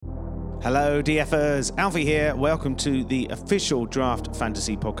Hello, DFers. Alfie here. Welcome to the official Draft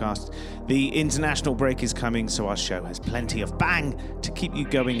Fantasy podcast. The international break is coming, so our show has plenty of bang to keep you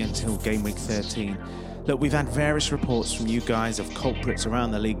going until game week 13. Look, we've had various reports from you guys of culprits around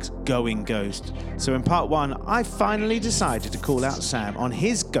the leagues going ghost. So in part one, I finally decided to call out Sam on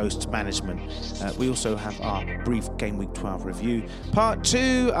his ghost management. We also have our brief game week 12 review. Part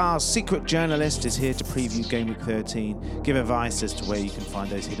two, our secret journalist is here to preview game week 13, give advice as to where you can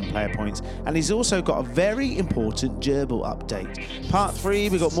find those hidden player points. And he's also got a very important gerbil update. Part three,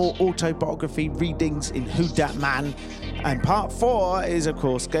 we've got more autobiography readings in Who Dat Man. And part four is, of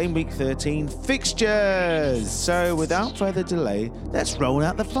course, game week 13 fixtures. So without further delay, let's roll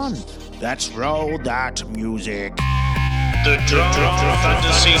out the fun. Let's roll that music. The Draft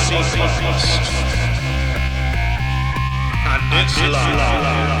Fantasy Podcast. And it's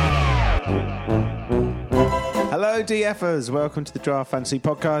live. Hello, DFers. Welcome to the Draft Fantasy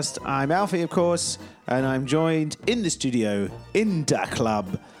Podcast. I'm Alfie, of course, and I'm joined in the studio, in the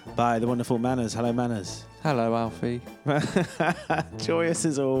club, by the wonderful Manners. Hello, Manners. Hello, Alfie. Joyous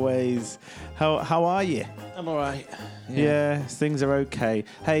as always. How are you? I'm all right. Yeah, things are okay.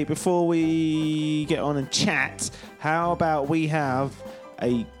 Hey, before we get on and chat, how about we have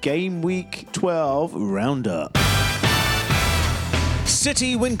a Game Week 12 roundup?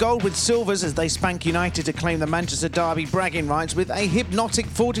 City win gold with silvers as they spank United to claim the Manchester derby bragging rights with a hypnotic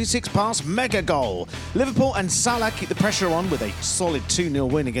 46-pass mega goal. Liverpool and Salah keep the pressure on with a solid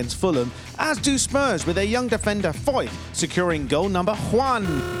 2-0 win against Fulham, as do Spurs with their young defender Foyth securing goal number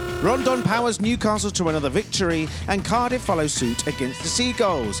 1. Rondon powers Newcastle to another victory, and Cardiff follow suit against the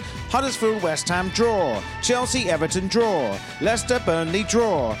Seagulls. Huddersfield West Ham draw, Chelsea Everton draw, Leicester Burnley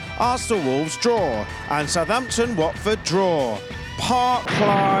draw, Arsenal Wolves draw, and Southampton Watford draw. Park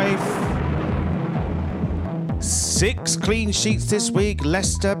Life. 6 clean sheets this week.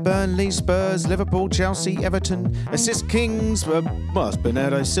 Leicester, Burnley, Spurs, Liverpool, Chelsea, Everton. Assist Kings, it's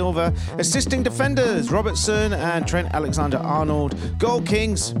Bernardo Silva. Assisting defenders, Robertson and Trent Alexander-Arnold. Goal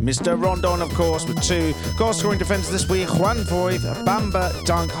Kings, Mr. Rondon, of course, with 2. Goal scoring defenders this week, Juan Foyth, Bamba,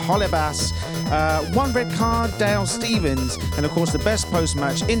 Dunk, Holebas. 1 red card, Dale Stevens. And, of course, the best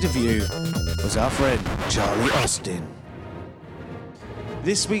post-match interview was our friend, Charlie Austin.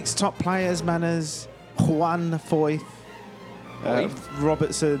 This week's top players, Manners, Juan Foyth,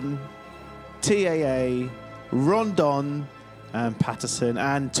 Robertson, TAA, Rondon, and Patterson.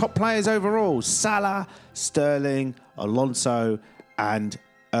 And top players overall, Salah, Sterling, Alonso, and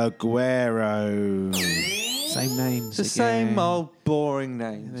Aguero. Same names. It's the again. same old boring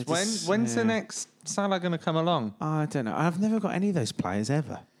names. When's the yeah. next Salah going to come along? I don't know. I've never got any of those players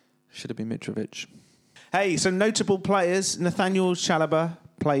ever. Should have been Mitrovic. Hey, so notable players. Nathaniel Chalobah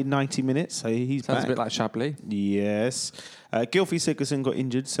played 90 minutes, so he's Sounds back. a bit like Chablis. Yes. Gylfi Sigurdsson got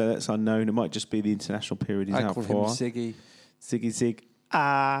injured, so that's unknown. It might just be the international period he's I out call for. him Siggy. Siggy Sig.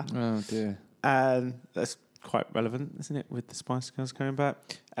 Oh, dear. And that's quite relevant, isn't it, with the Spice Girls coming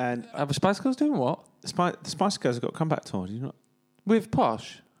back? And Are the Spice Girls doing what? the Spice Girls have got a comeback tour. Do you not? With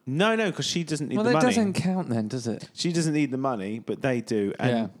Posh? No, because she doesn't need Well, the that money. doesn't count then, does it? She doesn't need the money, but they do.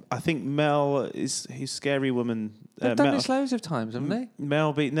 And Yeah. I think Mel is his scary woman. They've done Mel, this loads of times, haven't they?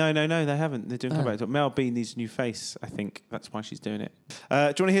 Mel B. No, they haven't. They're doing Oh. comeback tour. Mel B needs a new face, I think. That's why she's doing it. Do you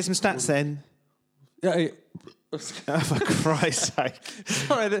want to hear some stats then? Yeah. Oh, for Christ's sake.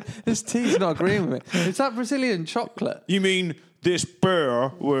 Sorry, this tea's not agreeing with me. It's that Brazilian chocolate. You mean this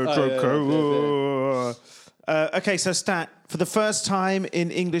bear? Okay, so stat. For the first time in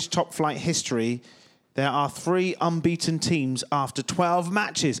English top flight history, there are 3 unbeaten teams after 12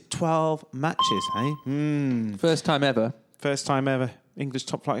 matches. 12 matches, hey? First time ever. First time ever. English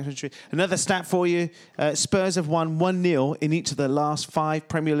top flight history. Another stat for you. Spurs have won 1-0 in each of their last 5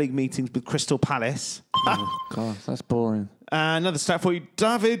 Premier League meetings with Crystal Palace. Oh, God, that's boring. Another stat for you.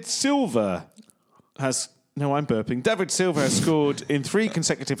 David Silva has... No, I'm burping. David Silva has scored in 3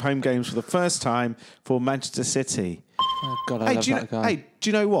 consecutive home games for the first time for Manchester City. Oh, God, I love that guy. Hey, do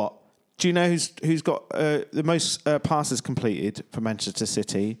you know what? Do you know who's got the most passes completed for Manchester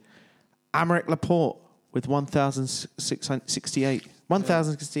City? Aymeric Laporte with 1,668.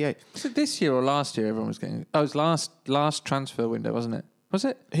 1,068. Was it this year or last year everyone was getting... Oh, it was last transfer window, wasn't it? Was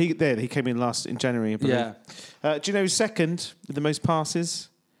it? He came in last in January, I believe. Yeah. Do you know who's second with the most passes?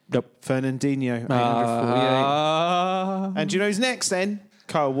 Nope. Fernandinho, 848. And do you know who's next then?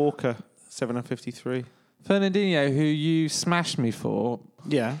 Kyle Walker, 753. Fernandinho, who you smashed me for.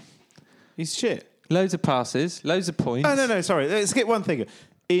 Yeah. He's shit. Loads of passes, loads of points. No, sorry. Let's get one thing.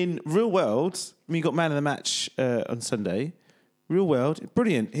 In real world, you got man of the match on Sunday. Real world,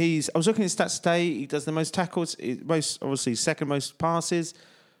 brilliant. I was looking at his stats today. He does the most tackles, most obviously second most passes.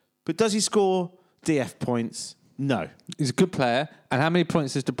 But does he score DF points? No. He's a good player. And how many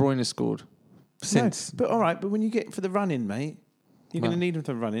points has De Bruyne scored since? No, but all right, but when you get for the run-in, mate, you're going to need him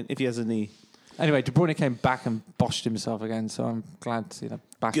for the run-in if he has a knee. Anyway, De Bruyne came back and boshed himself again, so I'm glad to see that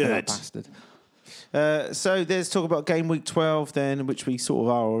back of that bastard. So there's talk about game week 12 then, which we sort of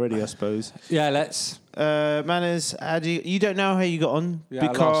are already, I suppose. Yeah, let's. Manners, you don't know how you got on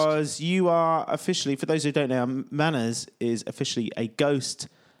because you are officially, for those who don't know, Manners is officially a ghost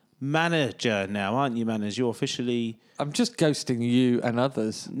manager now, aren't you, Manners? You're officially... I'm just ghosting you and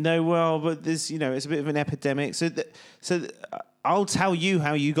others. No, well, but there's, it's a bit of an epidemic. So I'll tell you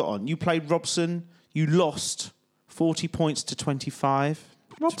how you got on. You played Robson. You lost 40 points to 25.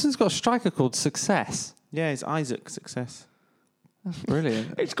 Robson's got a striker called Success. Yeah, it's Isaac Success. That's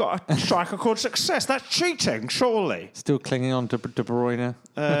brilliant. It's got a striker called Success. That's cheating, surely. Still clinging on to De Bruyne.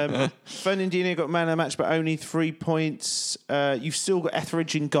 Fernandinho got man of the match, but only 3 points. You've still got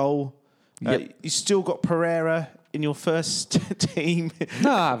Etheridge in goal. Yep. You've still got Pereira in your first team.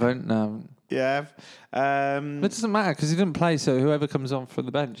 No, I haven't. No. Yeah. It doesn't matter because he didn't play, so whoever comes on from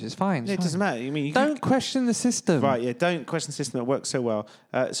the bench is fine. It doesn't matter. You don't question the system. Right, yeah, don't question the system that works so well.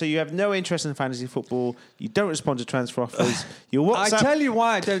 So you have no interest in fantasy football. You don't respond to transfer offers. Your WhatsApp... I tell you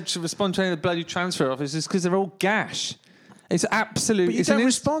why I don't respond to any of the bloody transfer offers is because they're all gash. It's absolute. But you don't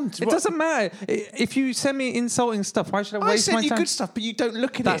respond. It doesn't matter. If you send me insulting stuff, why should I waste my time? I sent you good stuff, but you don't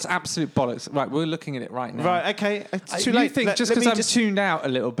look at That's absolute bollocks. Right, we're looking at it right now. Right, okay. It's too you late. think just because I'm tuned out a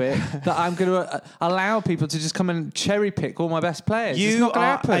little bit that I'm going to allow people to just come and cherry pick all my best players? It's You not gonna are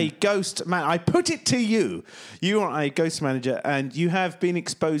happen. a ghost man. I put it to you. You are a ghost manager, and you have been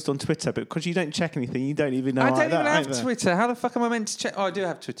exposed on Twitter, but because you don't check anything, you don't even know. I don't even have Twitter. How the fuck am I meant to check? Oh, I do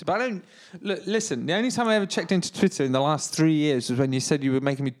have Twitter, but I don't. Look, listen, the only time I ever checked into Twitter in the last 3 years was when you said you were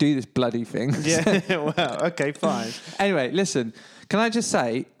making me do this bloody thing. Yeah, well, okay, fine. Anyway, listen, can I just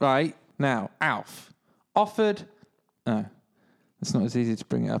say, right now, Alf offered... No, it's not as easy to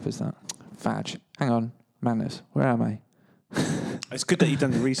bring it up as that. Fadge. Hang on. Manners. Where am I? It's good that you've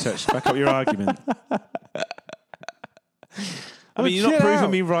done the research to back up your argument. I mean, you're not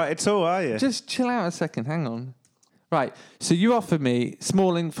proving me right at all, are you? Just chill out a second. Hang on. Right. So you offered me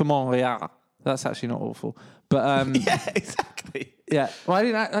Smalling for Montreal. That's actually not awful. But yeah, exactly. Yeah. Well, I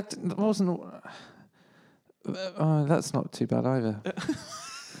didn't. That wasn't. That's not too bad either.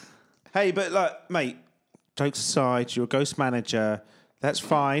 Hey, but like, mate, jokes aside, you're a ghost manager. That's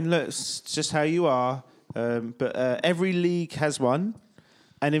fine. Look, it's just how you are. But every league has one.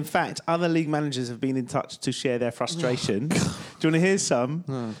 And in fact, other league managers have been in touch to share their frustration. Do you want to hear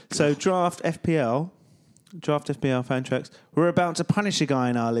some? So Draft FPL fan tracks. We're about to punish a guy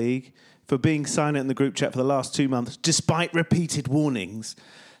in our league for being silent in the group chat for the last 2 months, despite repeated warnings.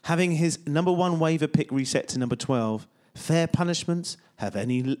 Having his number 1 waiver pick reset to number 12. Fair punishments? Have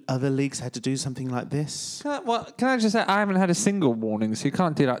any other leagues had to do something like this? Can I just say, I haven't had a single warning, so you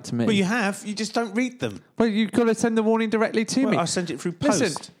can't do that to me. Well, you have. You just don't read them. Well, you've got to send the warning directly to me. I'll send it through post.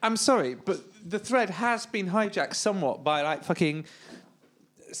 Listen, I'm sorry, but the thread has been hijacked somewhat by like fucking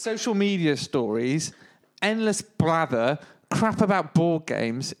social media stories, endless blather, crap about board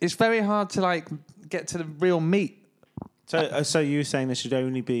games. It's very hard to like get to the real meat. So you were saying there should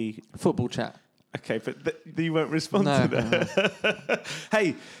only be football chat. Okay, but you won't respond to that. No.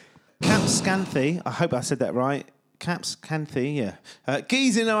 Hey, Caps Scanthy, I hope I said that right. Caps Scanthy, yeah.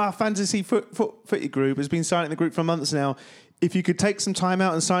 Geese in our fantasy footy group has been silent in the group for months now. If you could take some time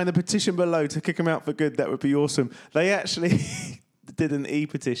out and sign the petition below to kick him out for good, that would be awesome. They actually did an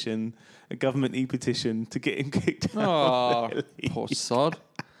e-petition, a government e-petition to get him kicked out. Oh, poor sod.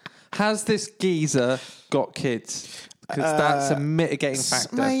 Has this geezer got kids? Because that's a mitigating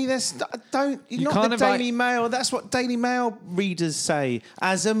factor. Mate, you're not the Daily Mail. That's what Daily Mail readers say.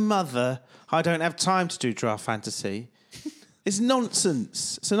 As a mother, I don't have time to do draft fantasy. It's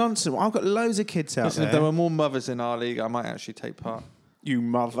nonsense. It's a nonsense. I've got loads of kids out there. If there were more mothers in our league, I might actually take part. You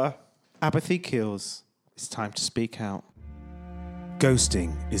mother. Apathy kills. It's time to speak out.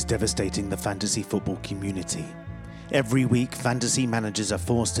 Ghosting is devastating the fantasy football community. Every week, fantasy managers are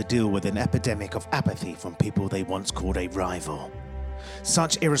forced to deal with an epidemic of apathy from people they once called a rival.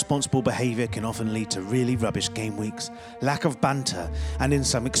 Such irresponsible behaviour can often lead to really rubbish game weeks, lack of banter, and in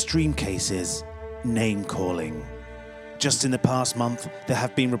some extreme cases, name-calling. Just in the past month, there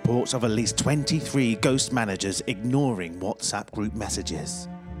have been reports of at least 23 ghost managers ignoring WhatsApp group messages.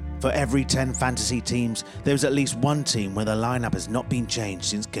 For every 10 fantasy teams, there is at least one team where the lineup has not been changed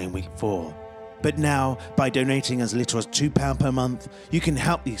since game week 4. But now, by donating as little as £2 per month, you can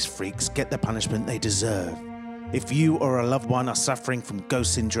help these freaks get the punishment they deserve. If you or a loved one are suffering from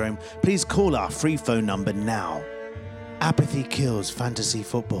ghost syndrome, please call our free phone number now. Apathy kills fantasy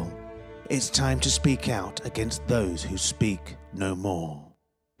football. It's time to speak out against those who speak no more.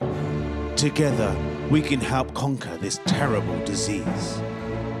 Together, we can help conquer this terrible disease.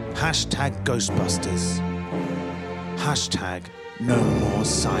 Hashtag Ghostbusters. Hashtag no more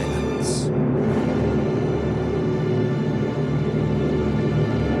silence.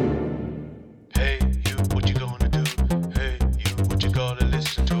 Hey, you, what you gonna do? Hey, you, what you gotta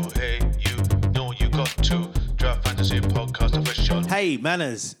listen to? Hey, you, know you got to. Draft Fantasy Podcast official. Hey,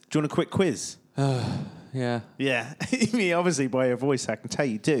 Manners, do you want a quick quiz? Yeah. Yeah. I mean, obviously, by your voice, I can tell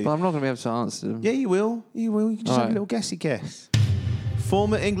you do. But I'm not going to be able to answer them. Yeah, you will. You will. You can just have a little guessy guess.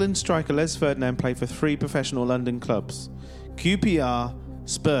 Former England striker Les Ferdinand played for 3 professional London clubs. QPR,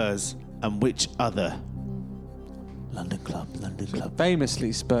 Spurs, and which other? London club.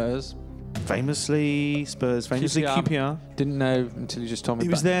 Famously Spurs. Famously Spurs, famously QPR. Didn't know until you just told me. He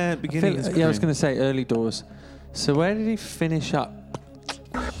was there at the beginning of his I was career. going to say early doors. So where did he finish up?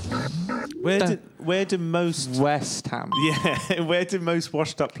 Where do most... West Ham. Yeah, where do most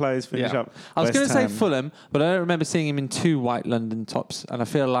washed-up players finish up? I was going to West say Ham. Fulham, but I don't remember seeing him in 2 white London tops. And I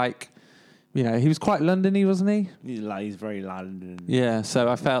feel like, you know, he was quite London-y, wasn't he? He's very London. Yeah, so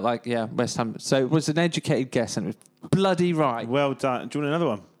I felt like, West Ham. So it was an educated guess and it was bloody right. Well done. Do you want another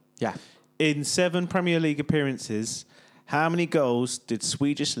one? Yeah. In 7 Premier League appearances, how many goals did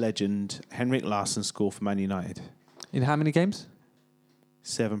Swedish legend Henrik Larsson score for Man United? In how many games?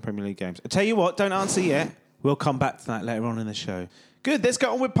 7 Premier League games. I tell you what, don't answer yet. We'll come back to that later on in the show. Good, let's get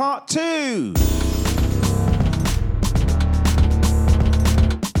on with part 2.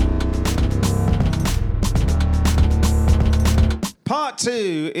 Part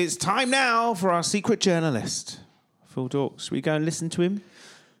 2. It's time now for our secret journalist. Phil Dorks. Should we go and listen to him?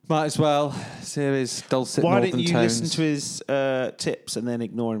 Might as well. Hear his dulcet Why northern didn't you tones. listen to his tips and then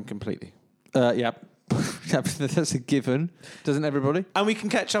ignore him completely? Yeah. That's a given. Doesn't everybody? And we can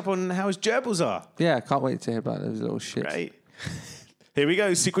catch up on how his gerbils are. Yeah, I can't wait to hear about those little shits. Right. Here we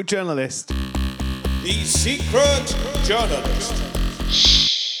go, secret journalist. The Secret Journalist.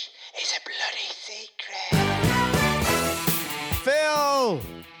 It's a bloody secret. Phil!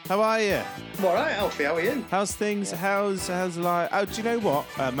 How are you? I'm all right, Alfie. How are you? How's things? How's life? Oh, do you know what?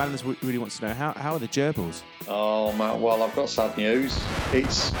 Manners really wants to know. How are the gerbils? Oh man, well I've got sad news.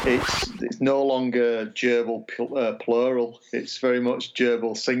 It's no longer gerbil plural. It's very much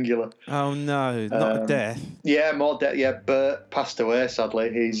gerbil singular. Oh no, not a death. Yeah, more death. Yeah, Bert passed away.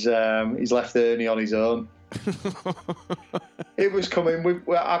 Sadly, he's left Ernie on his own. It was coming. We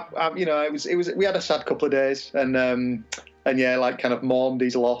had a sad couple of days, and yeah, like kind of mourned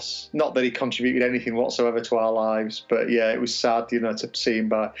his loss. Not that he contributed anything whatsoever to our lives, but yeah, it was sad, to see him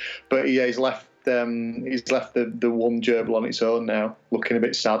by. But yeah, he's left the one gerbil on its own now, looking a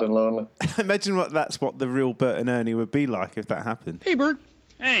bit sad and lonely. Imagine that's what the real Bert and Ernie would be like if that happened. Hey, Bert.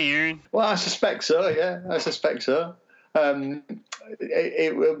 Hey, Aaron. Well, I suspect so. Yeah, I suspect so. That's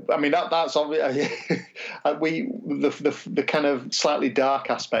obvious. The kind of slightly dark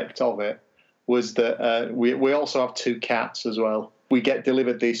aspect of it was that we also have 2 cats as well. We get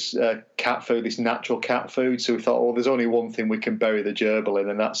delivered this cat food, this natural cat food. So we thought, there's only one thing we can bury the gerbil in,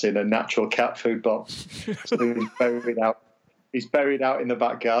 and that's in a natural cat food box. So he's buried out in the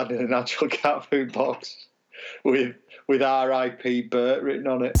back garden in a natural cat food box with R.I.P. Bert written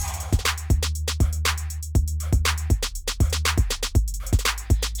on it.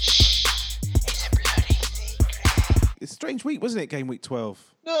 It's a bloody secret. It's a strange week, wasn't it? Game week 12.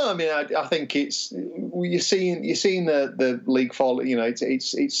 No, I mean, I think you're seeing the league fall.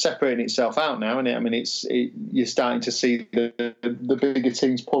 It's separating itself out now, isn't it? I mean, you're starting to see the bigger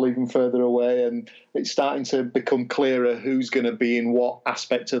teams pull even further away, and it's starting to become clearer who's going to be in what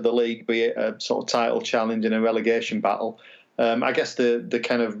aspect of the league, be it a sort of title challenge and a relegation battle. I guess the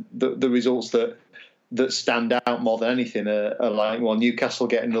kind of the results that stand out more than anything are like, well, Newcastle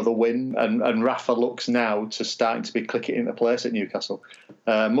get another win, and Rafa looks now to starting to be clicking into place at Newcastle,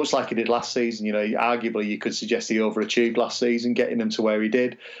 much like he did last season. Arguably you could suggest he overachieved last season, getting them to where he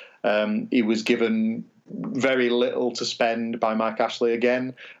did. He was given very little to spend by Mike Ashley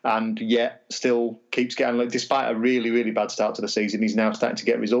again, and yet still keeps getting, despite a really, really bad start to the season, he's now starting to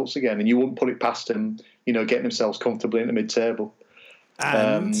get results again, and you wouldn't put it past him, getting themselves comfortably in the mid-table.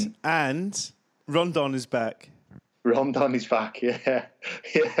 And Rondon is back. Rondon is back, yeah.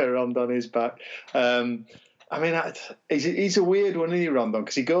 Rondon is back. He's a weird one, isn't he, Rondon?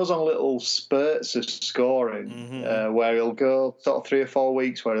 Because he goes on little spurts of scoring, where he'll go sort of 3 or 4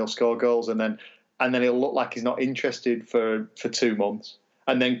 weeks where he'll score goals, and then he'll look like he's not interested for 2 months,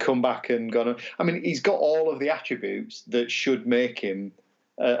 and then come back and go. I mean, he's got all of the attributes that should make him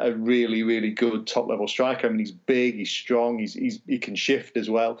a really, really good top level striker. I mean, he's big, he's strong, he can shift as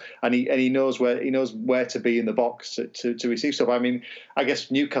well, and he knows where to be in the box to receive stuff. I mean, I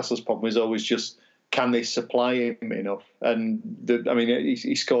guess Newcastle's problem is always just, can they supply him enough? And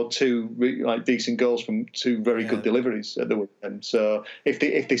he scored two decent goals from two very good deliveries at the weekend. So if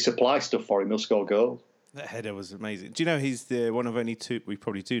they supply stuff for him, they'll score goals. That header was amazing. Do you know he's the one of only two? We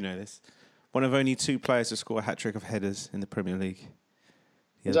probably do know this. One of only two players to score a hat trick of headers in the Premier League.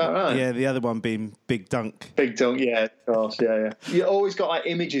 Is that right? Yeah, the other one being Big Dunk. Big Dunk, yeah, of course, yeah. You always got like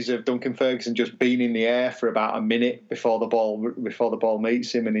images of Duncan Ferguson just being in the air for about a minute before the ball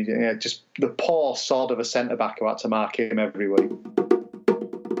meets him, and just the poor sod of a centre back who had to mark him every week.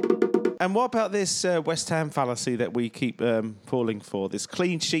 And what about this West Ham fallacy that we keep falling for? This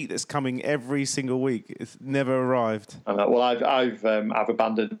clean sheet that's coming every single week. It's never arrived. I know. Well, I've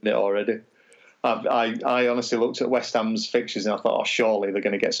abandoned it already. I honestly looked at West Ham's fixtures and I thought, surely they're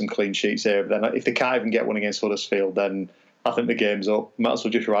going to get some clean sheets here. But then if they can't even get one against Huddersfield, then I think the game's up. Might as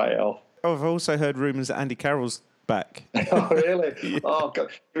well just write it off. Oh, I've also heard rumours that Andy Carroll's back. Oh, really? Yeah. Oh, God.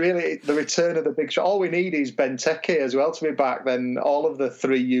 Really? The return of the big shot. All we need is Benteke as well to be back. Then all of the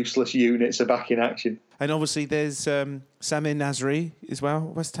three useless units are back in action. And obviously there's Samir Nasri as well,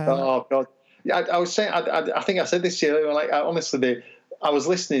 West Ham. Oh, God. I was saying, I think I said this to you earlier, honestly, I was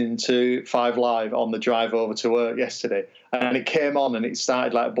listening to 5 Live on the drive over to work yesterday, and it came on and it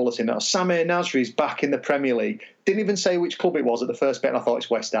started like a bulletin. Samir Nasri's back in the Premier League. Didn't even say which club it was at the first bit, and I thought it's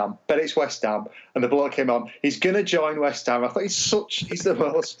West Ham. Bet it's West Ham. And the bloke came on. He's going to join West Ham. I thought he's the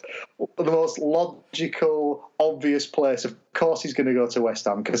most logical, obvious place. Of course he's going to go to West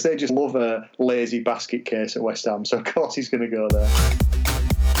Ham because they just love a lazy basket case at West Ham. So of course he's going to go there.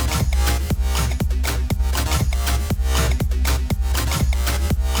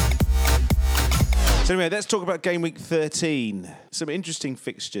 So anyway, let's talk about game week 13. Some interesting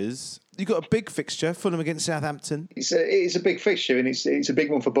fixtures. You've got a big fixture, Fulham against Southampton. It's a big fixture, and it's a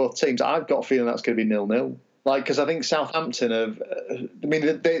big one for both teams. I've got a feeling that's going to be 0-0. Because I think Southampton have. I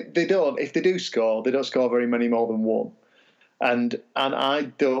mean, they don't. If they do score, they don't score very many more than one. And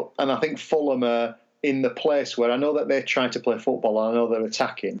I don't. And I think Fulham are in the place where I know that they're trying to play football and I know they're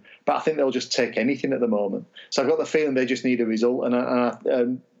attacking, but I think they'll just take anything at the moment. So I've got the feeling they just need a result,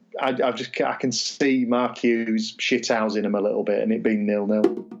 and I can see Mark Hughes shithousing him a little bit and it being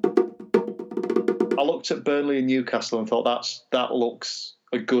 0-0. I looked at Burnley and Newcastle and thought that looks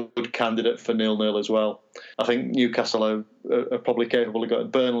a good candidate for 0-0 as well. I think Newcastle are probably capable of going.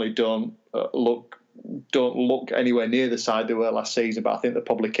 Burnley don't look anywhere near the side they were last season, but I think they're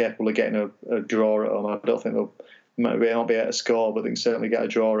probably capable of getting a draw at home. I don't think they'll maybe not be able to score, but they can certainly get a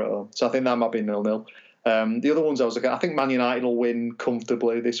draw at home. So I think that might be 0-0. The other ones I was looking at, I think Man United will win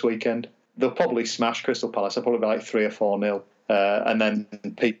comfortably this weekend. They'll probably smash Crystal Palace. They'll probably be like 3 or 4-0. And then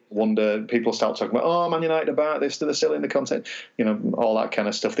people start talking about, Man United about this, they're still in the content, all that kind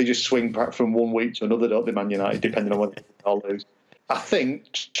of stuff. They just swing back from one week to another, don't they, Man United, depending on whether they lose. I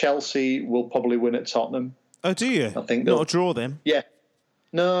think Chelsea will probably win at Tottenham. Oh, do you? I think not a draw then. Yeah.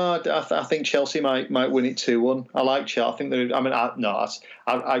 No, I think Chelsea might win it 2-1. I like Chelsea. I think they're. I mean,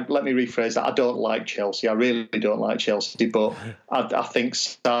 let me rephrase that. I don't like Chelsea. I really don't like Chelsea, but I think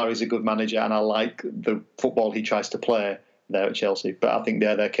Sarri is a good manager, and I like the football he tries to play there at Chelsea. But I think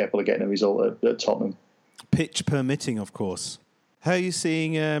they're capable of getting a result at Tottenham. Pitch permitting, of course. How are you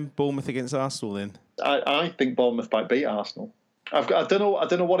seeing Bournemouth against Arsenal then? I think Bournemouth might beat Arsenal. I don't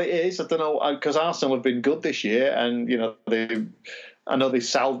know what it is. I don't know, because Arsenal have been good this year, and they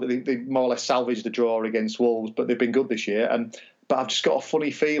more or less salvaged the draw against Wolves, but they've been good this year. But I've just got a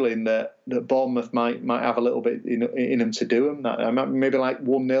funny feeling that Bournemouth might have a little bit in them to do them. Maybe like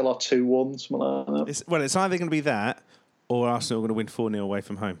 1-0 or 2-1, something like that. It's either going to be that or Arsenal are going to win 4-0 away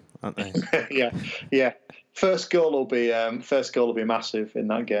from home, aren't they? Yeah. First goal will be massive in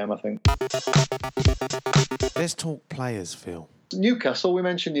that game, I think. Let's talk players, Phil. Newcastle, we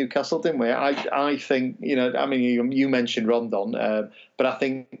mentioned Newcastle, didn't we? I think, you mentioned Rondon, but I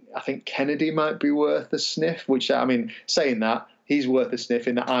think Kennedy might be worth a sniff, which, saying that, he's worth a sniff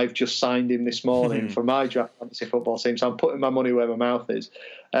in that I've just signed him this morning for my draft fantasy football team, so I'm putting my money where my mouth is.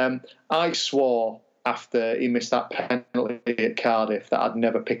 I swore after he missed that penalty at Cardiff that I'd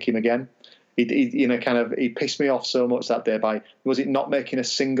never pick him again. He pissed me off so much that day by, was it not making a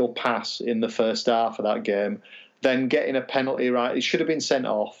single pass in the first half of that game, then getting a penalty right. He should have been sent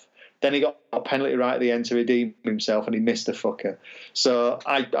off. Then he got a penalty right at the end to redeem himself, and he missed the fucker. So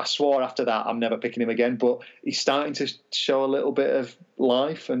I swore after that I'm never picking him again. But he's starting to show a little bit of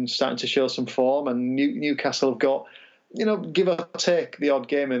life and starting to show some form. And Newcastle have got give or take the odd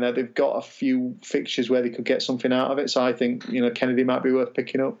game in there, they've got a few fixtures where they could get something out of it. So I think, Kennedy might be worth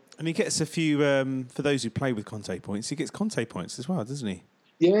picking up. And he gets a few, for those who play with Conte points, he gets Conte points as well, doesn't he?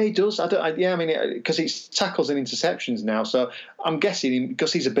 Yeah, he does. Because it's tackles and interceptions now. So I'm guessing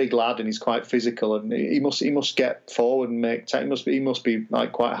because he's a big lad and he's quite physical, and he must get forward and make. He must be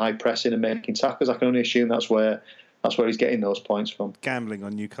like quite high pressing and making tackles. I can only assume that's where he's getting those points from. Gambling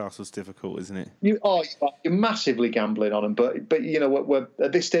on Newcastle's difficult, isn't it? You're massively gambling on them, but we're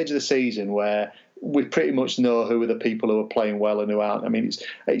at this stage of the season where we pretty much know who are the people who are playing well and who aren't. I mean,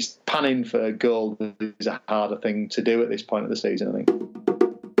 it's panning for gold is a harder thing to do at this point of the season, I think.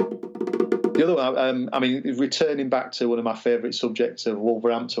 The other one, returning back to one of my favourite subjects of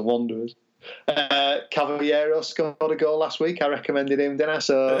Wolverhampton Wanderers, Cavallero scored a goal last week. I recommended him, didn't I?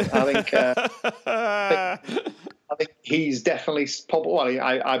 So I think he's definitely probably.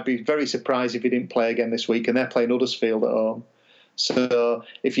 Well, I'd be very surprised if he didn't play again this week, and they're playing Huddersfield at home. So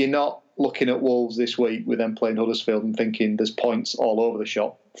if you're not looking at Wolves this week with them playing Huddersfield and thinking there's points all over the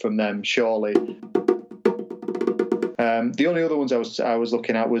shop from them, surely. The only other ones I was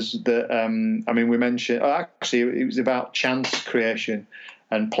looking at was that we mentioned it was about chance creation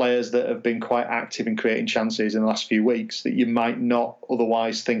and players that have been quite active in creating chances in the last few weeks that you might not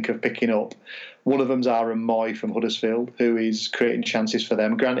otherwise think of picking up. One of them's Aaron Moy from Huddersfield, who is creating chances for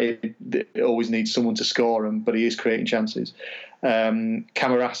them. Granted, it always needs someone to score them, but he is creating chances.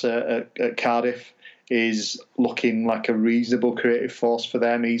 Camarasa at Cardiff is looking like a reasonable creative force for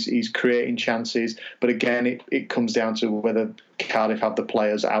them. He's creating chances, but again, it comes down to whether Cardiff have the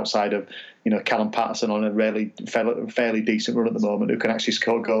players outside of Callum Patterson on a fairly decent run at the moment who can actually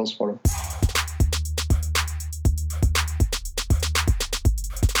score goals for them.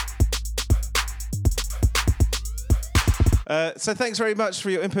 So thanks very much for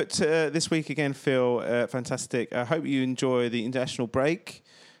your input this week again, Phil. Fantastic. I hope you enjoy the international break,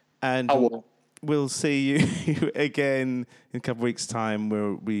 and I will. We'll see you again in a couple of weeks' time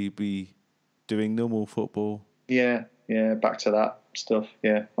where we'll be doing normal football. Yeah, back to that stuff.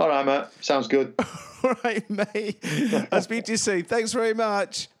 Yeah. All right, mate. Sounds good. All right, mate. I'll speak to you soon. Thanks very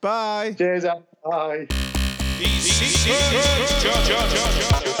much. Bye. Cheers, Al. Bye. Who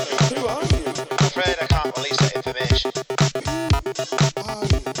are you? I'm afraid I can't release that information.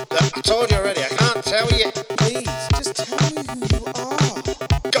 Look, I told you already, I can't tell you. Please, just tell me who you are.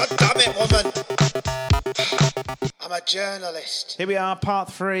 God damn it, woman! I'm a journalist. Here we are,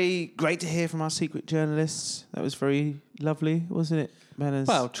 part 3. Great to hear from our secret journalists. That was very lovely, wasn't it, Manners?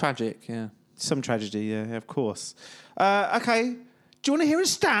 Well, tragic, yeah. Some tragedy, yeah, of course. Okay, do you want to hear a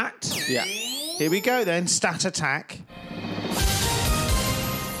stat? Yeah. Here we go then, stat attack.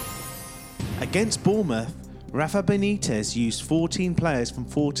 Against Bournemouth, Rafa Benitez used 14 players from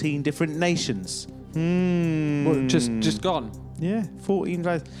 14 different nations. Well, just gone. Yeah, 14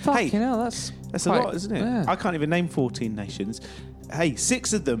 players. Fucking hell, that's That's quite, a lot, isn't it? Yeah. I can't even name 14 nations. Hey,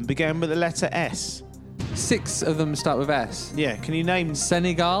 6 of them began with the letter S. 6 of them start with S. Yeah, can you name...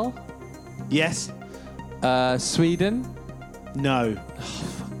 Senegal, Yes? Sweden, No.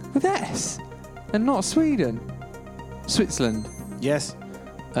 with S, and not Sweden. Switzerland. Yes?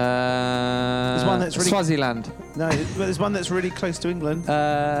 There's one that's really- Swaziland. No, but there's one that's really close to England.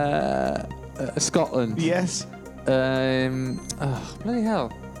 Scotland. Yes? Bloody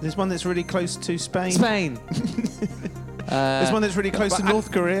hell. There's one that's really close to Spain. Spain. There's one that's really close to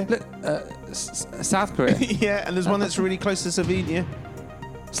North Korea. Look, South Korea. Yeah, and there's one that's really close to Slovenia.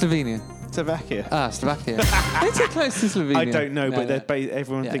 Slovenia. Slovakia. Slovakia. Is it close to Slovenia? I don't know, No, but no.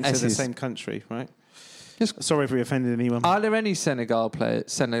 everyone Yeah, thinks they're the S's. same country, right? Just- Sorry if we offended anyone. Are there any Senegalese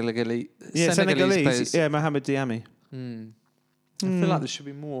Senegalese. players? Yeah, Mohamed Diame. I feel like there should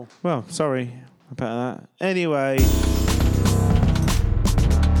be more. Well, sorry about that. Anyway.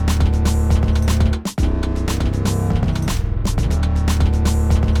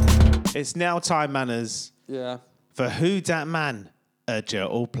 It's now time, Manners, Yeah. for Who Dat Man, a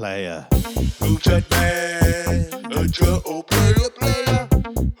Joel player. Who that man? A Joe player.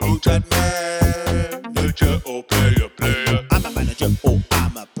 Who that man? A Joe player. I'm a manager or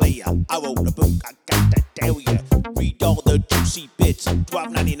I'm a player. I wrote a book, I got to tell you. Read all the juicy bits.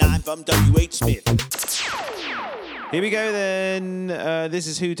 $12.99 from W.H. Smith. Here we go then. This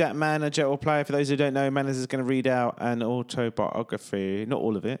is Who Dat Man, a Joel player. For those who don't know, Manners is going to read out an autobiography, not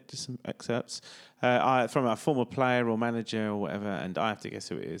all of it, just some excerpts, from a former player or manager or whatever, and I have to guess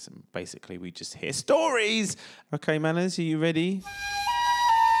who it is. And basically, we just hear stories. Okay, Manners, are you ready?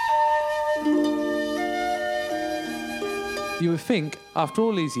 You would think, after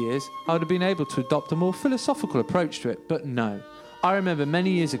all these years, I would have been able to adopt a more philosophical approach to it, but no. I remember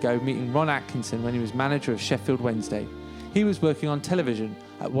many years ago meeting Ron Atkinson when he was manager of Sheffield Wednesday. He was working on television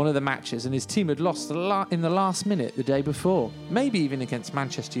at one of the matches and his team had lost in the last minute the day before, maybe even against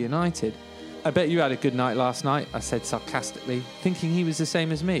Manchester United. I bet you had a good night last night, I said sarcastically, thinking he was the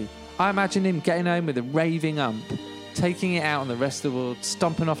same as me. I imagined him getting home with a raving ump, taking it out on the rest of the world,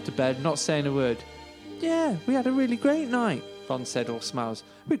 stomping off to bed, not saying a word. Yeah, we had a really great night, Ron said, all smiles.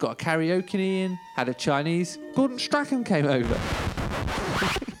 We got a karaoke in, had a Chinese. Gordon Strachan came over.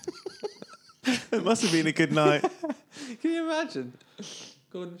 It must have been a good night. Can you imagine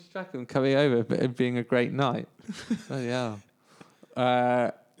Gordon Strachan coming over, but it being a great night? Oh, yeah.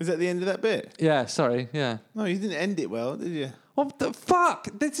 Is that the end of that bit? Yeah, sorry, yeah. No, you didn't end it well, did you? What the fuck?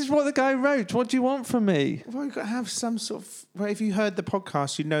 This is what the guy wrote. What do you want from me? Well, you've got to have some sort of... Well, if you heard the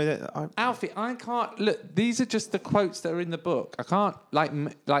podcast, you know that... Alfie, I can't... Look, these are just the quotes that are in the book. I can't,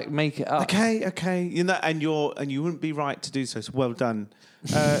 like make it up. Okay. You know, and you wouldn't be right to do so, so well done.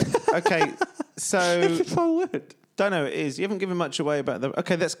 Okay, so... If I would. Don't know, it is. You haven't given much away about the...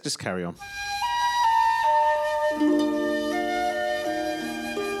 Okay, let's just carry on.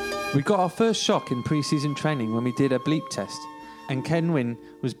 We got our first shock in pre-season training when we did a bleep test, and Kenwyn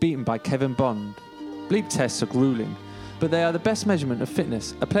was beaten by Kevin Bond. Bleep tests are grueling, but they are the best measurement of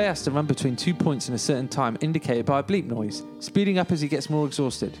fitness. A player has to run between 2 points in a certain time indicated by a bleep noise, speeding up as he gets more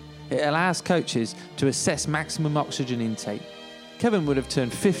exhausted. It allows coaches to assess maximum oxygen intake. Kevin would have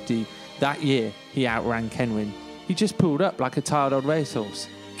turned 50 that year. He outran Kenwyn. He just pulled up like a tired old racehorse.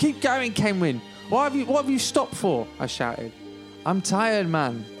 Keep going, Kenwyn! What have you stopped for? I shouted. I'm tired,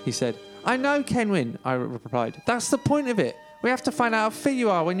 man, he said. I know, Kenwyn, I replied. That's the point of it. We have to find out how fit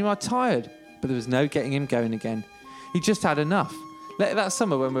you are when you are tired. But there was no getting him going again. He just had enough. Later that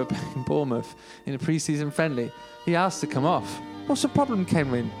summer when we were playing Bournemouth in a pre-season friendly, he asked to come off. What's the problem,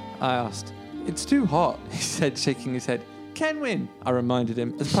 Kenwyn? I asked. It's too hot, he said, shaking his head. Kenwyn, I reminded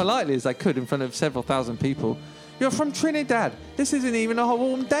him, as politely as I could in front of several thousand people. You're from Trinidad. This isn't even a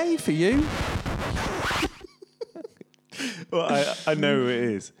warm day for you. Well, I know it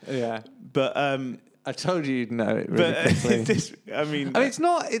is. Yeah. But... I told you you'd know it really quickly. It's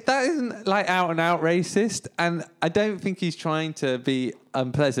not. That isn't like out and out racist, and I don't think he's trying to be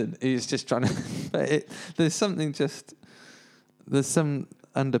unpleasant. He's just trying to. But there's some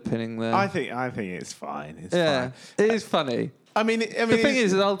underpinning there. I think it's fine. It's fine. It is funny. I mean, the thing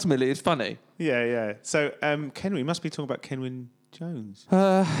is, ultimately, it's funny. Yeah. So, we must be talking about Kenwyn Jones.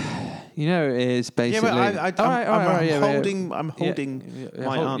 You know, it is basically. Yeah, but I'm holding my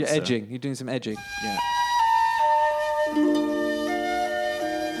answer. You're edging. You're doing some edging. Yeah.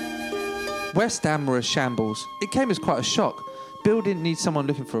 West Ham were a shambles. It came as quite a shock. Bill didn't need someone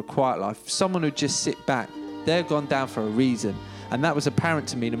looking for a quiet life, someone who'd just sit back. They'd gone down for a reason, and that was apparent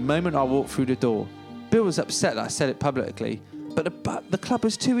to me the moment I walked through the door. Bill was upset that I said it publicly, but the club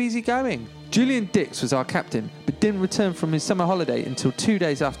was too easygoing. Julian Dix was our captain, but didn't return from his summer holiday until 2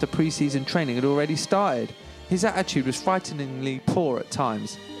 days after pre-season training had already started. His attitude was frighteningly poor at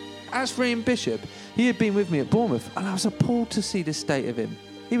times. As for Ian Bishop, he had been with me at Bournemouth, and I was appalled to see the state of him.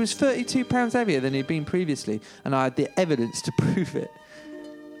 He was 32 pounds heavier than he'd been previously, and I had the evidence to prove it.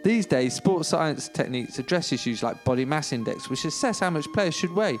 These days, sports science techniques address issues like body mass index, which assess how much players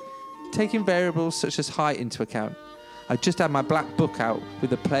should weigh, taking variables such as height into account. I just had my black book out with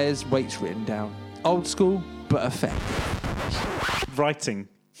the players' weights written down. Old school, but effective. Writing.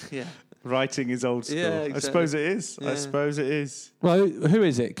 Yeah. Writing is old school. Yeah, exactly. I suppose it is. Yeah. I suppose it is. Well, who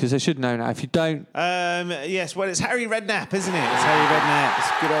is it? Because I should know now. If you don't... Yes, well, it's Harry Redknapp, isn't it? It's Harry Redknapp.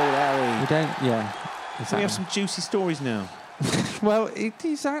 It's good old Harry. You don't... Yeah. Exactly. We have some juicy stories now. Well,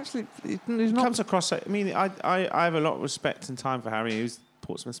 he's actually... He's not... Comes across... I mean, I have a lot of respect and time for Harry. He was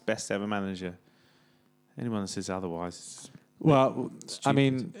Portsmouth's best ever manager. Anyone that says otherwise... Well, stupid. I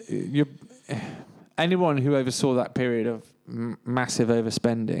mean, anyone who oversaw that period of massive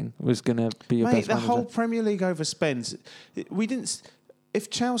overspending was going to be your best manager. The whole Premier League overspends. We didn't... If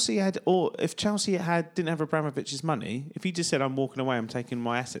Chelsea didn't have Abramovich's money, if he just said, I'm walking away, I'm taking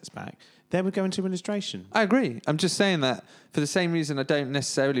my assets back, they would go into administration. I agree. I'm just saying that for the same reason I don't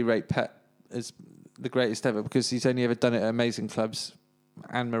necessarily rate Pep as the greatest ever, because he's only ever done it at amazing clubs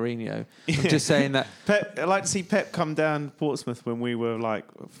and Mourinho. I'm just saying that... Pep, I'd like to see Pep come down to Portsmouth when we were like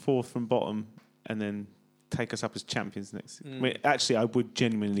fourth from bottom and then take us up as champions next. I mean, actually, I would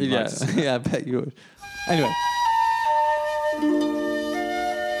genuinely like to see that. Yeah, I bet you would. Anyway.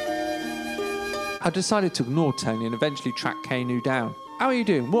 I decided to ignore Tony and eventually track Kanu down. How are you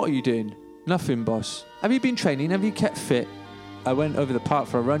doing? What are you doing? Nothing, boss. Have you been training? Have you kept fit? I went over the park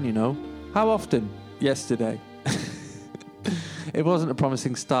for a run, you know. How often? Yesterday. It wasn't a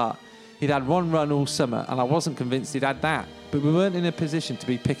promising start. He'd had one run all summer, and I wasn't convinced he'd had that. But we weren't in a position to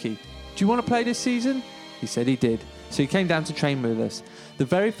be picky. Do you want to play this season? He said he did. So he came down to train with us. The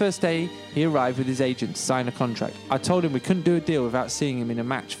very first day, he arrived with his agent to sign a contract. I told him we couldn't do a deal without seeing him in a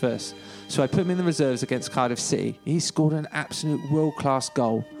match first. So I put him in the reserves against Cardiff City. He scored an absolute world-class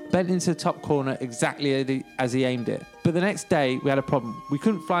goal. Bent into the top corner exactly as he aimed it. But the next day, we had a problem. We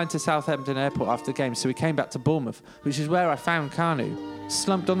couldn't fly into Southampton Airport after the game, so we came back to Bournemouth, which is where I found Kanu,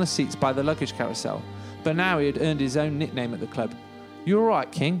 slumped on the seats by the luggage carousel. But now he had earned his own nickname at the club. You all right,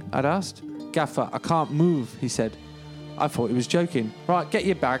 King? I'd asked. Gaffer, I can't move, he said. I thought he was joking. Right, get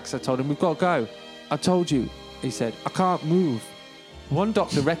your bags, I told him. We've got to go. I told you, he said. I can't move. One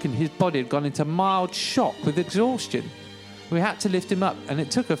doctor reckoned his body had gone into mild shock with exhaustion. We had to lift him up, and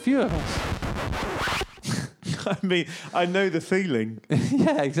it took a few of us. I mean, I know the feeling.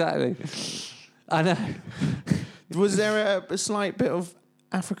 Yeah, exactly. I know. Was there a slight bit of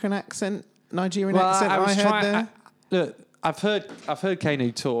African accent, Nigerian accent I heard there? Look, I've heard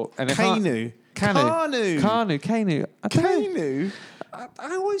Kanu talk. And Kanu? Kanu. I don't Kanu?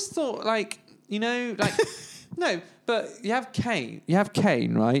 I always thought, like, you know, like... No, but you have Kane,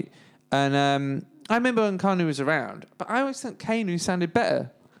 right? And I remember when Kanu was around, but I always thought Kanu sounded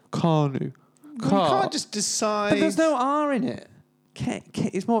better. Kanu. You can't just decide. But there's no R in it.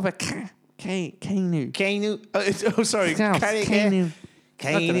 It's more of a Kanu. Kanu. Oh, sorry. Kanu.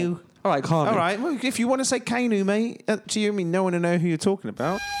 Kanu. All right, Kanu. All right. Well, if you want to say Kanu, mate, do you mean no one will know who you're talking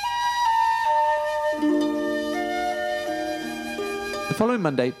about? The following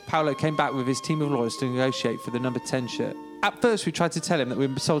Monday, Paolo came back with his team of lawyers to negotiate for the number 10 shirt. At first, we tried to tell him that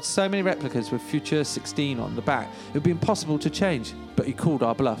we'd sold so many replicas with Future 16 on the back, it would be impossible to change, but he called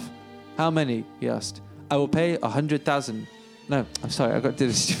our bluff. How many? He asked. I will pay 100,000. No, I'm sorry, I've got to do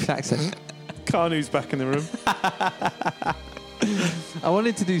this stupid accent. Kanu's back in the room. I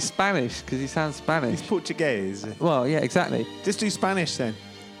wanted to do Spanish because he sounds Spanish. He's Portuguese. Well, yeah, exactly. Just do Spanish then.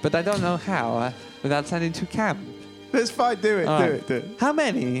 But I don't know how without sounding too camp. That's fine, do it, All do right. it, do it. How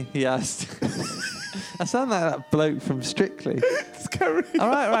many? He asked. I sound like that bloke from Strictly. All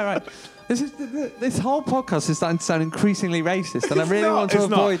right. This whole podcast is starting to sound increasingly racist, and I really want to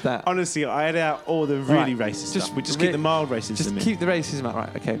avoid that. Honestly, I edit out all the really Right. racist Just stuff. We just keep the mild racism Just in. keep the racism out.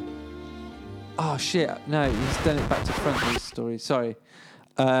 Right, okay. Oh, shit. No, he's done it back to front of his story. Sorry.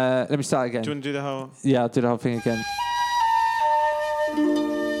 Let me start again. Do you want to do the whole... Yeah, I'll do the whole thing again.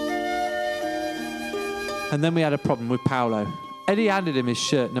 And then we had a problem with Paolo. Eddie handed him his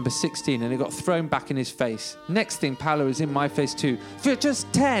shirt, number 16, and it got thrown back in his face. Next thing, Paolo was in my face too. "You're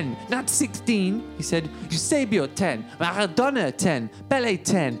just 10, not 16, he said. Eusebio 10, Maradona 10, Pele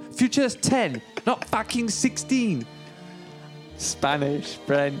 10, Future's 10, not fucking 16. Spanish,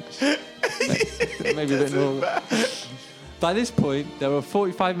 French, maybe a bit more. By this point, there were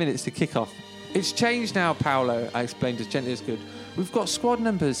 45 minutes to kick off. It's changed now, Paolo, I explained as gently as good. We've got squad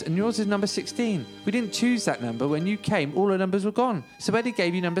numbers, and yours is number 16. We didn't choose that number. When you came, all the numbers were gone. So Eddie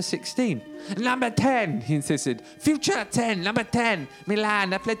gave you number 16. Number 10, he insisted. Future 10, number 10.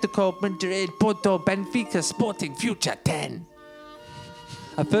 Milan, Atletico, Madrid, Porto, Benfica, Sporting, Future 10.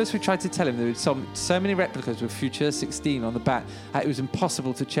 At first, we tried to tell him there were so many replicas with Future 16 on the back that it was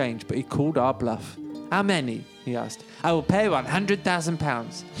impossible to change, but he called our bluff. How many? He asked. I will pay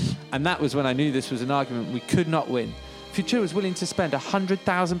 £100,000. And that was when I knew this was an argument we could not win. Future was willing to spend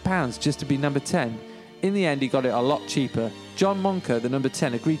 £100,000 just to be number 10. In the end, he got it a lot cheaper. John Monca, the number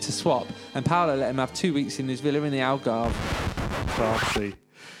 10, agreed to swap, and Paolo let him have 2 weeks in his villa in the Algarve. Classy.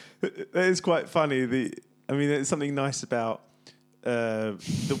 That is quite funny. There's something nice about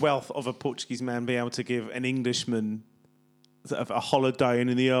the wealth of a Portuguese man being able to give an Englishman sort of a holiday in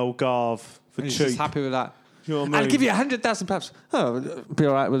the Algarve for He's cheap. just happy with that. You know what I I'll mean? give you £100,000. Oh, be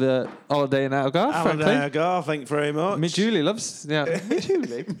all right with a holiday in Algarve, frankly. Algarve, thank you very much. Mid-Julie loves... Yeah,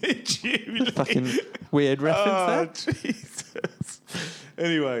 Mid-Julie. Mid-Julie. Fucking weird reference Oh, Jesus.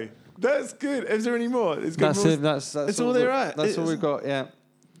 Anyway, that's good. Is there any more? It's good. That's it. That's it's all they're at. That's all we've got, yeah.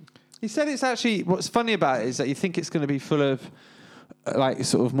 He said it's actually... What's funny about it is that you think it's going to be full of, like,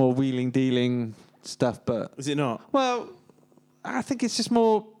 sort of more wheeling, dealing stuff, but... Is it not? Well, I think it's just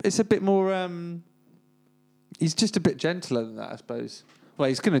more... It's a bit more... He's just a bit gentler than that, I suppose. Well,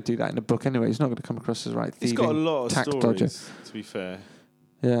 he's going to do that in the book anyway. He's not going to come across as right thieving, He's got a lot of tax stories, dodger. to be fair.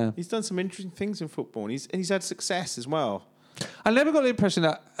 Yeah. He's done some interesting things in football, and he's had success as well. I never got the impression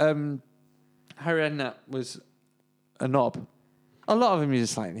that Harry Redknapp was a knob. A lot of him, you're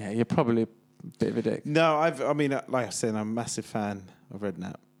just like, yeah, you're probably a bit of a dick. No, like I said, I'm a massive fan of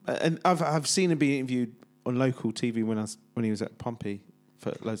Redknapp, and I've seen him be interviewed on local TV when he was at Pompey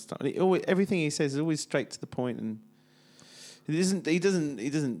for loads of time. And everything he says is always straight to the point, and He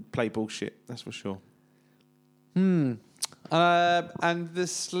doesn't play bullshit. That's for sure. And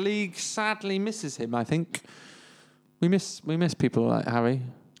this league sadly misses him. I think we miss people like Harry.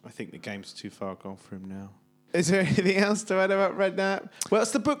 I think the game's too far gone for him now. Is there anything else to add about Redknapp?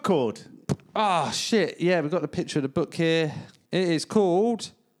 What's the book called? Oh shit! Yeah, we've got the picture of the book here. It is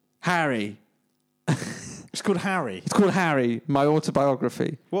called Harry. It's called Harry. It's called Harry, my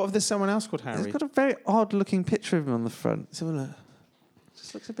autobiography. What if there's someone else called Harry? It's got a very odd-looking picture of him on the front. Let's have a look.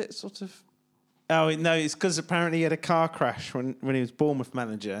 Just looks a bit sort of... Oh, no, it's because apparently he had a car crash when he was Bournemouth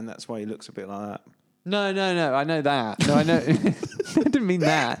manager, and that's why he looks a bit like that. No, I know that. No, I know... I didn't mean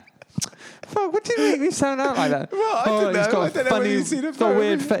that. Fuck, what did you make me sound out like that? Well, I don't know. I don't know whether you've seen a got a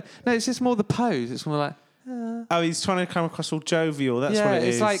weird face. No, it's just more the pose. It's more like... Oh, he's trying to come across all jovial. That's what it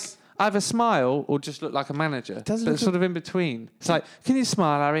is. It's like either smile or just look like a manager. Doesn't but look sort of in between. It's like, can you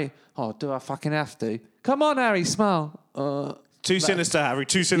smile, Harry? Oh, do I fucking have to? Come on, Harry, smile. Too sinister, Harry.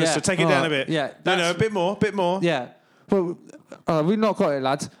 Too sinister. Take it down a bit. Yeah. No, a bit more. Yeah. Well, we've not got it,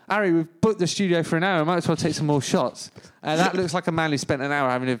 lads. Harry, we've booked the studio for an hour. Might as well take some more shots. And that looks like a man who spent an hour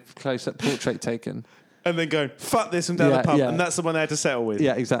having a close-up portrait taken. And then going, fuck this, I'm down the pub. Yeah. And that's the one they had to settle with.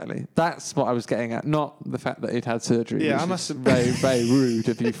 Yeah, exactly. That's what I was getting at, not the fact that he'd had surgery. Yeah, which I must is have very, very rude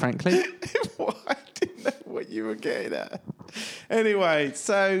of you, frankly. I didn't know what you were getting at. Anyway,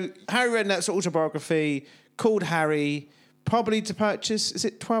 so Harry Redknapp's autobiography called Harry, probably to purchase, is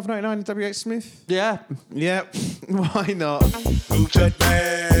it $12.99 in WH Smith? Yeah. Yep. Why not? Who's that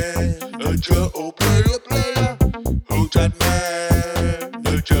man? Nature or player? Who's that man?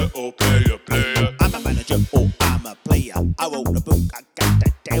 Nature or player? I'm a manager or I'm a player. I wrote a book, I got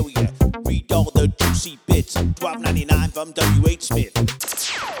to tell ya. Read all the juicy bits. $12.99 from WH Smith.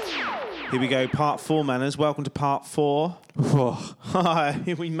 Here we go, part 4, manners. Welcome to part 4. Hi,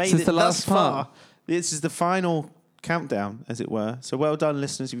 we made This is it the thus last far. part. This is the final countdown, as it were. So well done,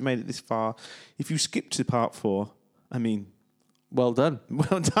 listeners, if you made it this far. If you skipped to part 4, I mean, Well done.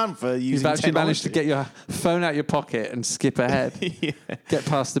 well done for using You've actually managed to technology. get your phone out your pocket and skip ahead. Yeah. Get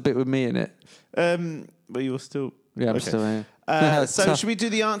past the bit with me in it. But you're still... Yeah, I'm Okay. still here. So Tough. should we do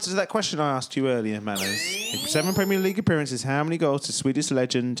the answer to that question I asked you earlier, Manners? In 7 Premier League appearances, how many goals did Swedish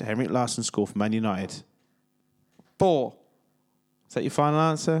legend Henrik Larsson score for Man United? 4. Is that your final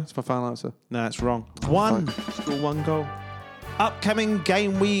answer? That's my final answer. No, it's wrong. 1. Scored 1 goal. Upcoming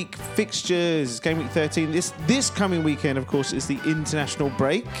game week fixtures. Game week 13. This coming weekend, of course, is the international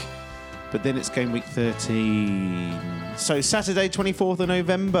break. But then it's game week 13. So Saturday, 24th of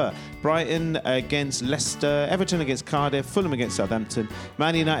November, Brighton against Leicester, Everton against Cardiff, Fulham against Southampton,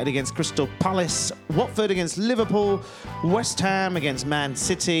 Man United against Crystal Palace, Watford against Liverpool, West Ham against Man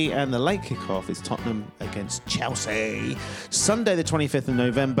City, and the late kick-off is Tottenham against Chelsea. Sunday, the 25th of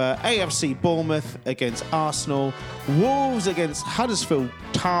November, AFC Bournemouth against Arsenal, Wolves against Huddersfield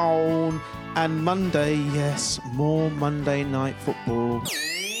Town, and Monday, yes, more Monday night football.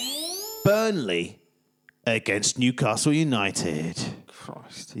 Burnley against Newcastle United.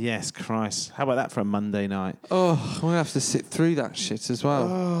 Christ. Yes, Christ. How about that for a Monday night? Oh, we're going to have to sit through that shit as well.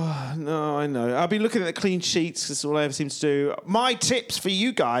 Oh, no, I know. I'll be looking at the clean sheets. That's all I ever seem to do. My tips for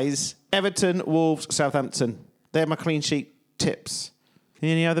you guys, Everton, Wolves, Southampton. They're my clean sheet tips.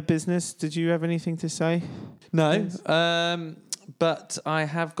 Any other business? Did you have anything to say? No, but I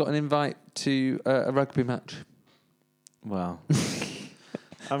have got an invite to a rugby match. Well...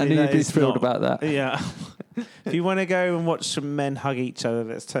 I knew you'd be thrilled about that. Yeah. If you want to go and watch some men hug each other,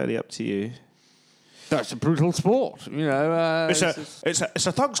 that's totally up to you. That's a brutal sport, you know. It's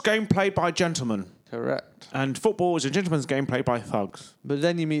a thugs game played by gentlemen. Correct. And football is a gentleman's game played by thugs. But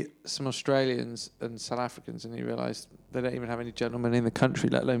then you meet some Australians and South Africans and you realise they don't even have any gentlemen in the country,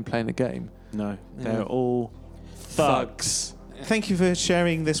 let alone playing a game. No, Yeah. they're all thugs. Thank you for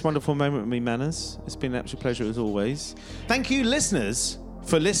sharing this wonderful moment with me, Manners. It's been an absolute pleasure as always. Thank you, listeners,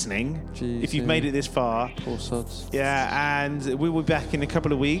 for listening. Jeez, if you've yeah. made it this far. Poor sods. Yeah, and we will be back in a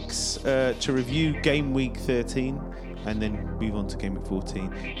couple of weeks to review Game Week 13 and then move on to Game Week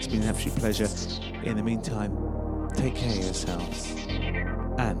 14. It's been an absolute pleasure. In the meantime, take care of yourselves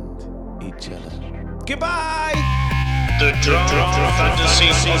and each other. Goodbye! The Draft Fantasy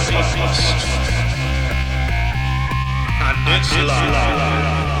Podcast. And it's live.